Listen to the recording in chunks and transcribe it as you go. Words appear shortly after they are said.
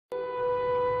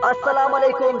السلام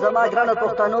علیکم زما ګرانو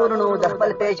پښتنو ورونو د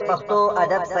خپل پیج پښتو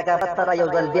ادب ثقافت سره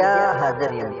یو ځل بیا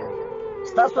حاضر یم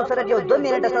ستاسو سره یو 2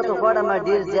 منټه تاسو غواړم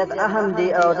ډیر زیات اهم دی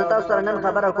او زه تاسو سره نن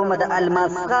خبره کوم د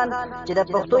الماس خان چې د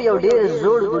پښتو یو ډیر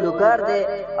زوړ ګلوکار دی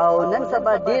او نن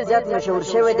سبا ډیر زیات مشهور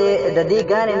شوی دی د دې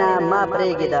غانې نه ما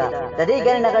پرېږده د دې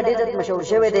غانې نه ډیر زیات مشهور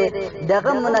شوی دی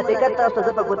دغه منافقت تاسو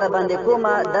زه په ګوته باندې کوم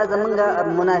دا زمونږ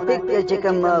منافق چې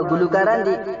کوم ګلوکاران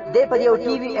دي د په یو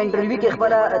ټي وي انټرویو کې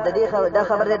خبره د دې دا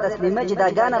خبره تسلیمه چې دا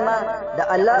غانه ما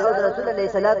د الله او د رسول الله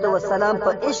صلی الله علیه وسلم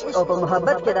په عشق او په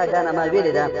محبت کې دا غانه ما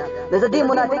ویل ده دې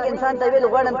منافق انسان ته ویل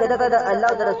غواړم چې دا د الله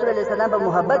او د رسول الله صلی الله علیه وسلم په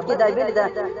محبت کې دا ویل ده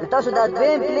تاسو دا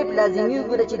دویم کلیپ لازمي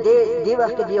وګورئ چې دې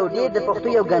وخت کې یو ډېر د پښتو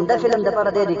یو ګنده فلم د لپاره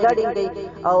د ریکارډینګ کوي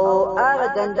او هغه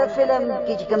ګنده فلم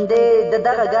کې چې کوم دی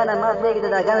دغه غانه ما پرېږده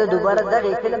دا غانه دوباره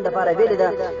دغه فلم د لپاره ویل ده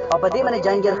او په دې باندې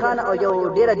جهانګیر خان او یو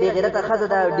ډېره بې غیرته ښځه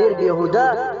ده ډېر بېهوده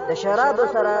د شرابو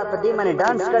سره په دې باندې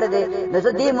ډانس کړی دی نو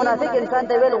زه دې منافق انسان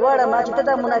ته ویل غواړم چې ته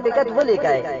دا منافقت ولې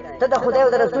کوې ته د خدای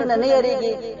او د رسول نه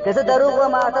یېرېږي که زه دروغ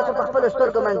وایم تاسو په خپلو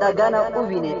سترګو باندې دا غانه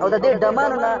ووینئ او د دې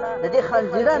ډمانو نه د دې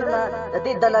خنزیرانو نه د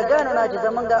دې دلګانو نه چې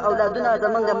زمونږ اولادونه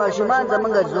زمونږ ماشومان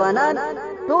زمونږ ځوانان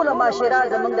ټوله معاشره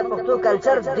زمونږ د پښتو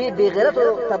کلچر دې بې غیرتو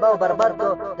تباه او برباد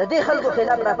کړو د دې خلکو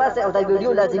خلاف راپاڅئ او دا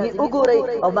ویډیو لازمي وګورئ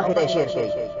او مخې ته یې شیر کړئ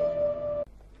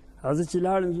زه چې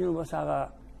لاړم چې بس هغه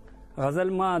غزل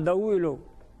ما دا وویلو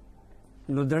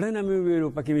نو دړنه مې وویلو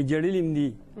پکې مې جړلیم دي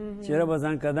چې ربه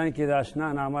ځان کدان کې د اشنا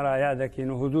نامه را یاده کړي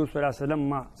نو حضور صلی الله علیه وسلم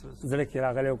ما زړه کې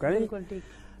راغلی و کړی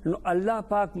نو الله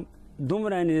پاک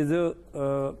دومره یعنې زه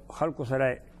خلکو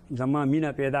سره زما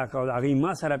مینه پیدا کړه او د هغوی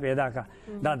ما سره پیدا کړه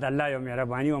دا د الله یو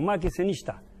مهرباني وه ما کې څه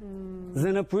نشته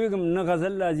زه نه پوهېږم نه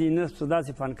غزل راځي نه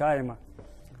داسې فنکار یم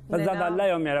بس دا د الله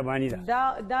یو مهرباني ده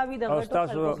دا وي د غټو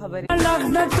خلکو خبرې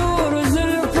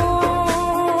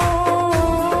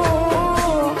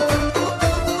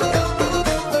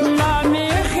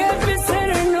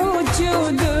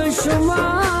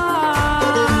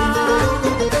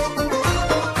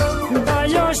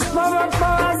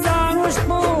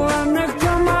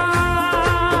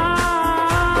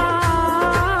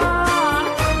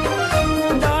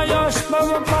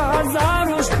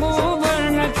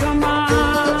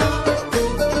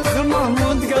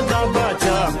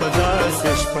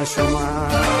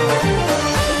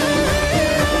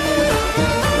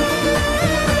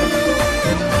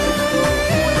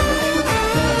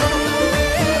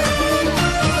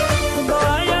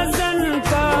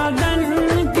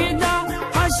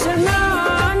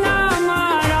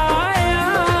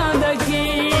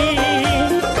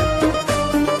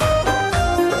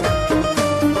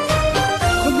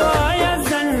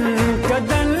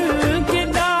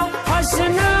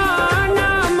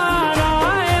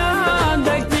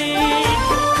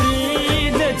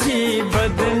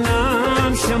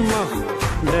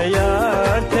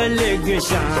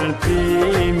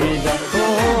Shanti mi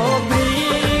da